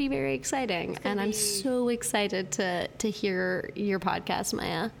very, very exciting. And I'm so excited to hear your podcast,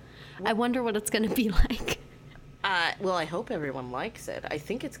 Maya. I wonder what it's going to be like. Well, I hope everyone likes it. I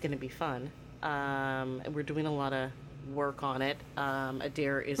think it's going to be fun. And we're doing a lot of work on it.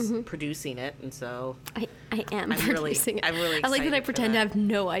 Adair is producing it, and so I am producing it. I'm really excited. I like that I pretend to have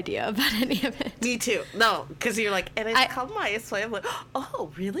no idea about any of it. Me too. No, because you're like, and it's called Maya, so I'm like,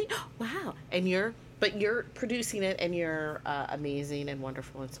 oh, really? Wow. And you're producing it, and you're amazing and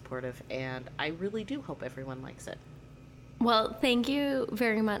wonderful and supportive, and I really do hope everyone likes it. Well, thank you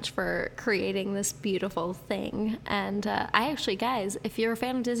very much for creating this beautiful thing. And I actually, guys, if you're a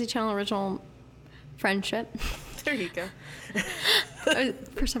fan of Disney Channel Original Friendship... There you go.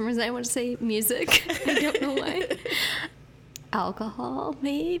 For some reason, I want to say music. I don't know why. Alcohol,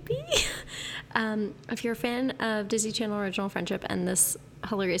 maybe? If you're a fan of Disney Channel Original Friendship and this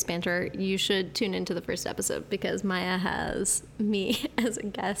hilarious banter, you should tune into the first episode because Maya has me as a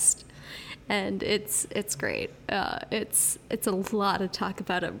guest. And it's great. It's a lot of talk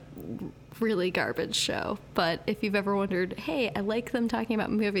about a really garbage show. But if you've ever wondered, hey, I like them talking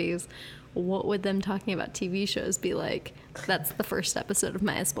about movies, what would them talking about TV shows be like? That's the first episode of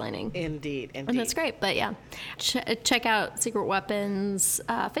Maya's Splaining. Indeed. And that's great. But yeah, check out Secret Weapons,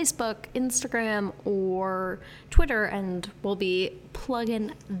 Facebook, Instagram, or Twitter, and we'll be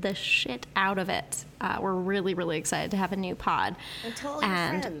plugging the shit out of it. We're really, really excited to have a new pod. And tell all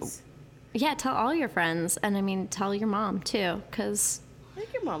your friends. Yeah, tell all your friends. And I mean, tell your mom too, because... I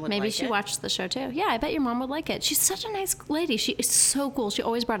think your mom would maybe like she it. watched the show too. Yeah, I bet your mom would like it. She's such a nice lady. She is so cool. She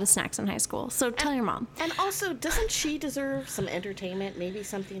always brought us snacks in high school. So tell your mom. And also, doesn't she deserve some entertainment? Maybe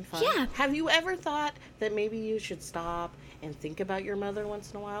something fun? Yeah. Have you ever thought that maybe you should stop and think about your mother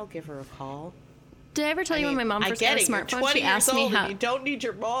once in a while? Give her a call? Did I ever tell you when my mom first got a smartphone? She asked me how. You don't need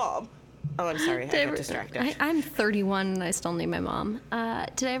your mom. Oh, I'm sorry. I got distracted. I'm 31 and I still need my mom.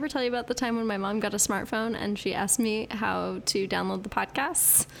 Did I ever tell you about the time when my mom got a smartphone and she asked me how to download the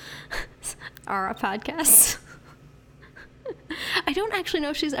podcasts? Our podcasts. I don't actually know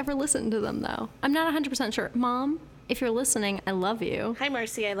if she's ever listened to them, though. I'm not 100% sure. Mom, if you're listening, I love you. Hi,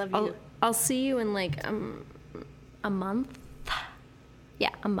 Marcy. I love you. I'll see you in like a month. Yeah,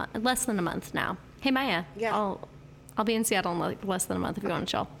 a month. Less than a month now. Hey, Maya. Yeah. I'll be in Seattle in like less than a month if you want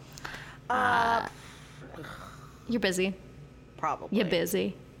to chill. You're busy. Probably. You're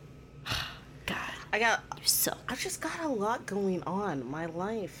busy. God. I've just got a lot going on. My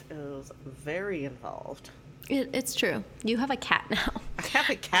life is very involved. It's true. You have a cat now. I have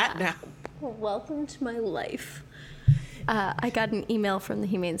a cat now. Welcome to my life. I got an email from the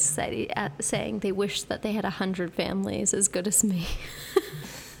Humane Society saying they wish that they had 100 families as good as me.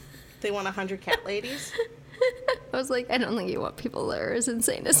 They want 100 cat ladies? I was like, I don't think you want people that are as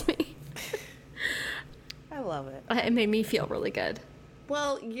insane as me. I love it. It made me feel really good.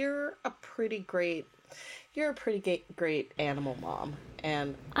 Well, you're a pretty great animal mom,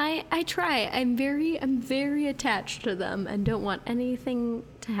 and I try. I'm very attached to them and don't want anything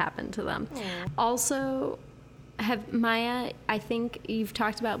to happen to them. Aww. Also, Maya, I think you've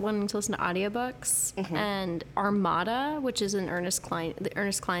talked about wanting to listen to audiobooks, and Armada, which is Ernest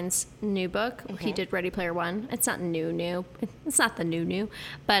Cline's new book. He did Ready Player One. It's not new. It's not the new,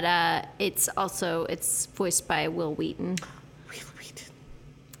 but it's voiced by Will Wheaton. Will Wheaton.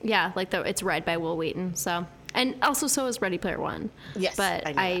 Yeah, it's read by Will Wheaton. So, and also so is Ready Player One. Yes, but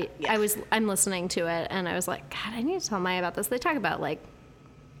I'm listening to it and I was like, God, I need to tell Maya about this. They talk about like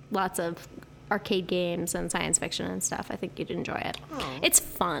lots of arcade games and science fiction and stuff. I think you'd enjoy it. Oh, it's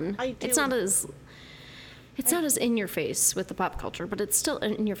fun. I do. It's not as in your face with the pop culture, but it's still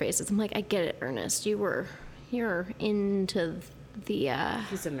in your face. I'm like, I get it, Ernest. You're into the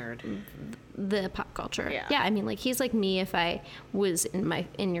he's a nerd. The pop culture. Yeah. I mean, like he's like me if I was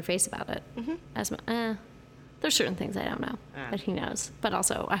in your face about it. There's certain things I don't know that he knows, but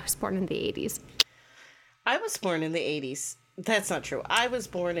also I was born in the 80s. I was born in the 80s. That's not true. I was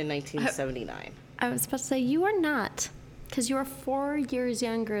born in 1979. I was about to say, you are not, because you are 4 years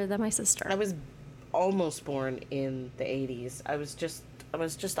younger than my sister. I was almost born in the 80s. I was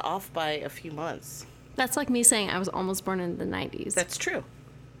just off by a few months. That's like me saying I was almost born in the 90s. That's true.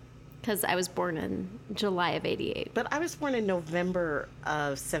 Because I was born in July of 88. But I was born in November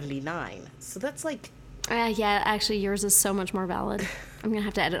of 79. So that's like... yeah, actually, yours is so much more valid. I'm going to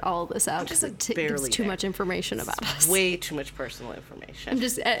have to edit all of this out because it gives too much information about us. Way too much personal information.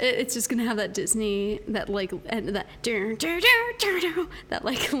 It's just going to have that Disney, that like, and that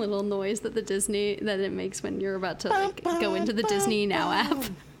like little noise that it makes when you're about to like go into the Disney Now app.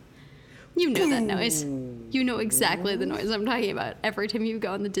 You know that noise. You know exactly the noise I'm talking about. Every time you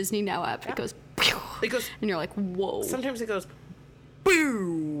go on the Disney Now app, it goes, and you're like, whoa. Sometimes it goes,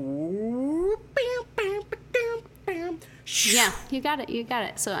 Yeah, you got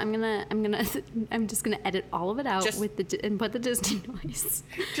it. So I'm just gonna edit all of it out and put the Disney noise.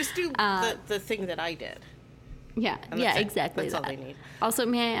 Just do the thing that I did. Yeah, yeah, exactly. That's all they need. Also,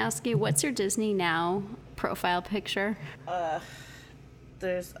 may I ask you, what's your Disney Now profile picture?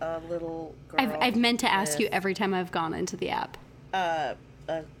 There's a little girl. I've meant to ask you every time I've gone into the app. A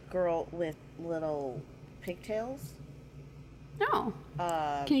girl with little pigtails. No.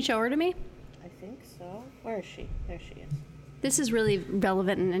 Can you show her to me? I think so. Where is she? There she is. This is really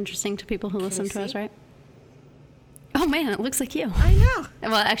relevant and interesting to people who listen to us, right? Oh man, it looks like you. I know.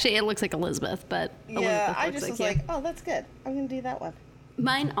 Well, actually, it looks like Elizabeth, but yeah, Elizabeth I looks just like was you. like, oh, that's good. I'm gonna do that one.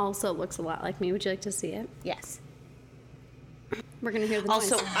 Mine also looks a lot like me. Would you like to see it? Yes. We're gonna hear the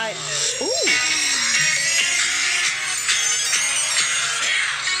noise. Also,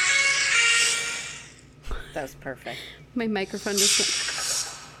 that was perfect. My microphone just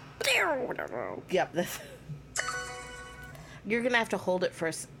Yep. You're gonna have to hold it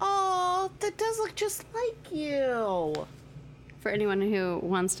first. Oh, that does look just like you. For anyone who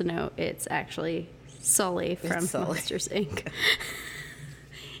wants to know, it's actually Sully from Sully. Monsters, Inc.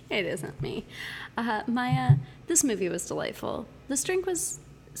 It isn't me. This movie was delightful. This drink was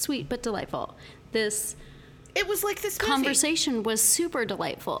sweet but delightful. This It was like this movie. conversation was super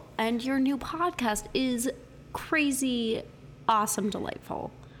delightful. And your new podcast is crazy, awesome,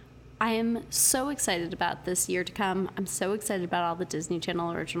 delightful. I am so excited about this year to come. I'm so excited about all the Disney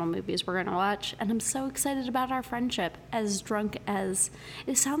Channel original movies we're going to watch. And I'm so excited about our friendship, as drunk as...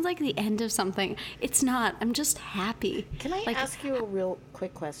 It sounds like the end of something. It's not. I'm just happy. Can I ask you a real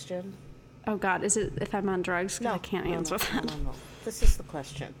quick question? Oh, God. Is it if I'm on drugs? 'Cause I can't answer that. No. This is the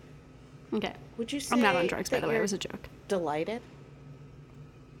question. Okay. Would you say I'm not on drugs, by that the way. It you're was a joke. delighted?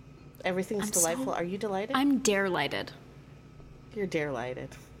 Everything's delightful. Are you delighted? I'm dare-lighted. You're dare-lighted.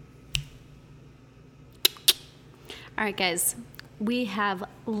 All right, guys. We have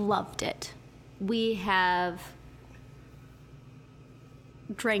loved it. We have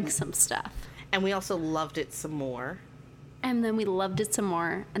drank some stuff. And we also loved it some more. And then we loved it some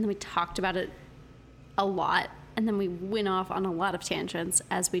more. And then we talked about it a lot. And then we went off on a lot of tangents,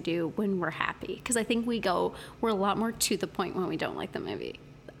 as we do when we're happy. Because I think we're a lot more to the point when we don't like the movie.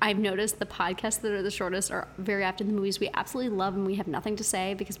 I've noticed the podcasts that are the shortest are very often the movies we absolutely love and we have nothing to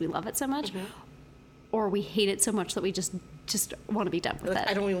say because we love it so much. Mm-hmm. Or we hate it so much that we just want to be done with it.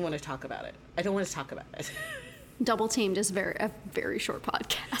 I don't even want to talk about it. I don't want to talk about it. Double Teamed is a very short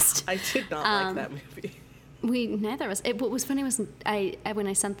podcast. I did not like that movie. Neither of us. What was funny was when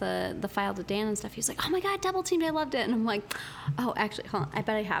I sent the file to Dan and stuff, he was like, "Oh my God, Double Teamed! I loved it." And I'm like, "Oh, actually, hold on. I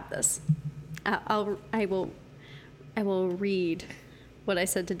bet I have this. I will read what I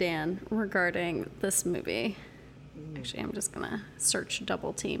said to Dan regarding this movie." Actually, I'm just gonna search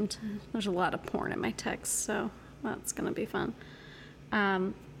Double Teamed. There's a lot of porn in my text, so that's gonna be fun.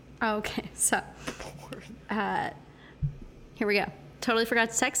 Okay, so here we go. Totally forgot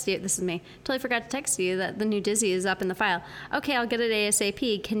to text you. This is me. Totally forgot to text you that the new Dizzy is up in the file. Okay, I'll get it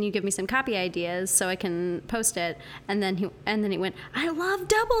ASAP. Can you give me some copy ideas so I can post it? And then he went, "I love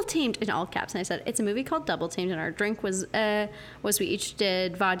Double Teamed," in all caps. And I said, "It's a movie called Double Teamed, and our drink was we each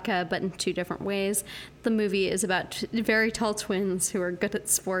did vodka, but in 2 different ways. The movie is about very tall twins who are good at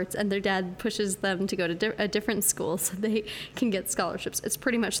sports, and their dad pushes them to go to a different school so they can get scholarships. It's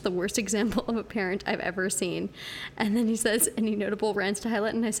pretty much the worst example of a parent I've ever seen." And then he says, "Any notable rants to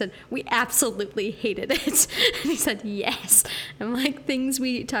highlight?" And I said, "We absolutely hated it." And he said, "Yes." I'm like, things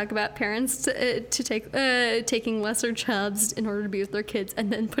we talk about, parents taking lesser jobs in order to be with their kids,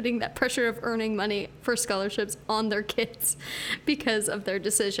 and then putting that pressure of earning money for scholarships on their kids because of their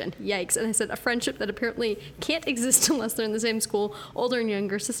decision. Yikes. And I said, a friendship that apparently can't exist unless they're in the same school, older and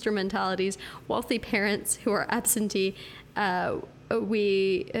younger sister mentalities, wealthy parents who are absentee, yet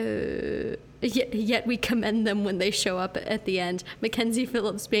we commend them when they show up at the end. Mackenzie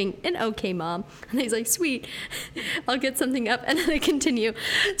Phillips being an okay mom. And he's like, "Sweet, I'll get something up." And then they continue.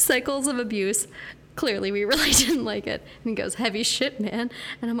 Cycles of abuse. Clearly, we really didn't like it. And he goes, "Heavy shit, man."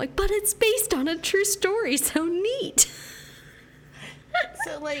 And I'm like, "But it's based on a true story, so neat."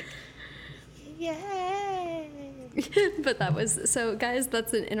 So, like, yay. But so guys,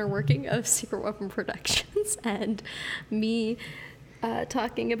 that's an inner working of Secret Weapon Productions and me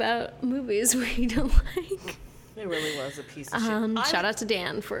talking about movies we don't like. It really was a piece of shit. Shout out to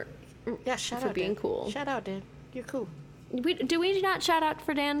Dan for being Dan. cool. Shout out, Dan. You're cool. Do we not shout out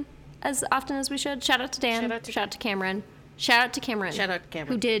for Dan as often as we should? Shout out to Dan. Shout out to Cameron. Shout out to Cameron. Shout out to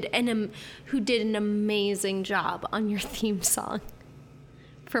Cameron. Who did an amazing job on your theme song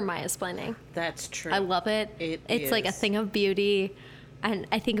for Maya's Planning. That's true. I love it. It's like a thing of beauty. And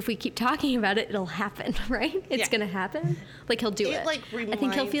I think if we keep talking about it, it'll happen, right? It's going to happen. Like, he'll do it. Like, I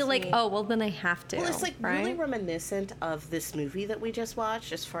think he'll feel like, oh, well, then I have to. Well, it's like right? really reminiscent of this movie that we just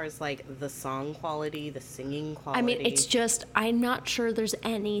watched as far as like the song quality, the singing quality. I mean, it's just, I'm not sure there's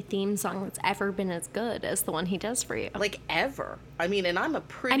any theme song that's ever been as good as the one he does for you. Like, ever. I mean, and I'm a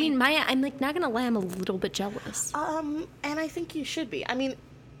pretty... I mean, Maya, I'm like, not going to lie, I'm a little bit jealous. And I think you should be. I mean,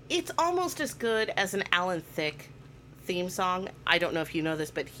 it's almost as good as an Alan Thicke theme song. I don't know if you know this,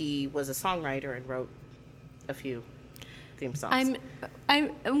 but he was a songwriter and wrote a few theme songs.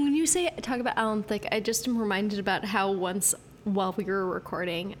 When you talk about Alan Thicke, I just am reminded about how once while we were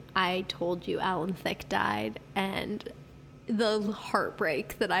recording, I told you Alan Thicke died and the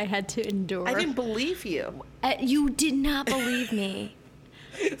heartbreak that I had to endure. I didn't believe you. You did not believe me.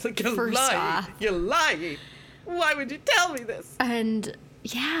 It's like, you lie. You're lying. Why would you tell me this? And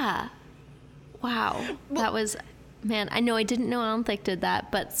yeah. Wow. That was... Man, I know I didn't know Alan Thicke did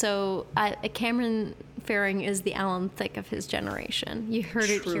that, but so Cameron Faring is the Alan Thicke of his generation. You heard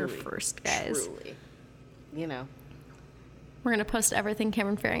it here first, guys. Truly. You know. We're going to post everything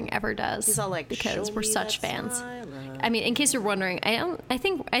Cameron Faring ever does. He's all like, because we're such fans. Silence. I mean, in case you're wondering, I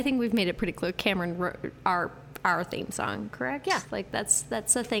think we've made it pretty clear Cameron wrote our theme song, correct? Yeah. Like that's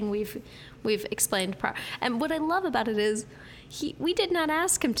a thing we've explained and what I love about it is we did not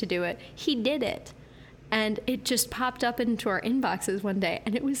ask him to do it. He did it. And it just popped up into our inboxes one day,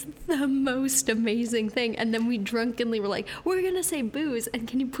 and it was the most amazing thing. And then we drunkenly were like, we're going to say booze, and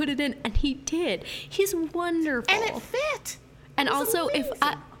can you put it in? And he did. He's wonderful. And it fit. And also,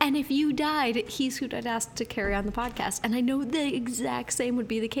 amazing. if you died, he's who'd I'd ask to carry on the podcast. And I know the exact same would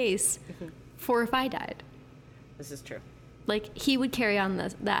be the case for if I died. This is true. Like, he would carry on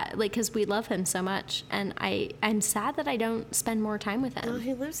that, like, because we love him so much. And I'm sad that I don't spend more time with him. Well,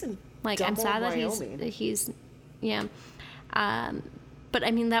 he lives in like, I'm sad that he's yeah. But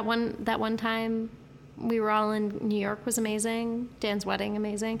I mean, that one time we were all in New York was amazing. Dan's wedding,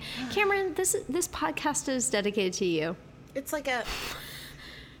 amazing. Cameron, this podcast is dedicated to you. It's like a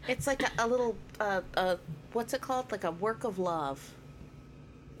little what's it called? Like a work of love.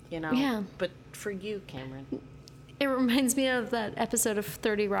 You know? Yeah. But for you, Cameron. It reminds me of that episode of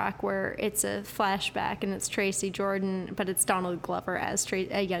 30 Rock where it's a flashback and it's Tracy Jordan, but it's Donald Glover as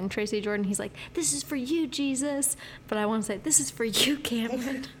a young Tracy Jordan. He's like, "This is for you, Jesus." But I want to say, "This is for you,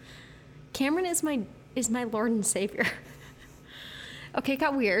 Cameron." Cameron is my Lord and Savior. Okay, it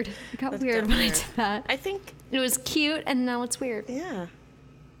got weird. It got weird when I did that. I think it was cute and now it's weird. Yeah.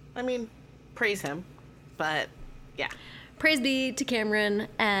 I mean, praise him. But yeah. Praise be to Cameron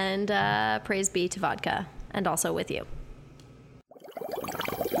and praise be to vodka. And also with you.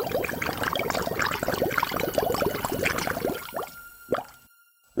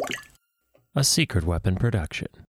 A Secret Weapon production.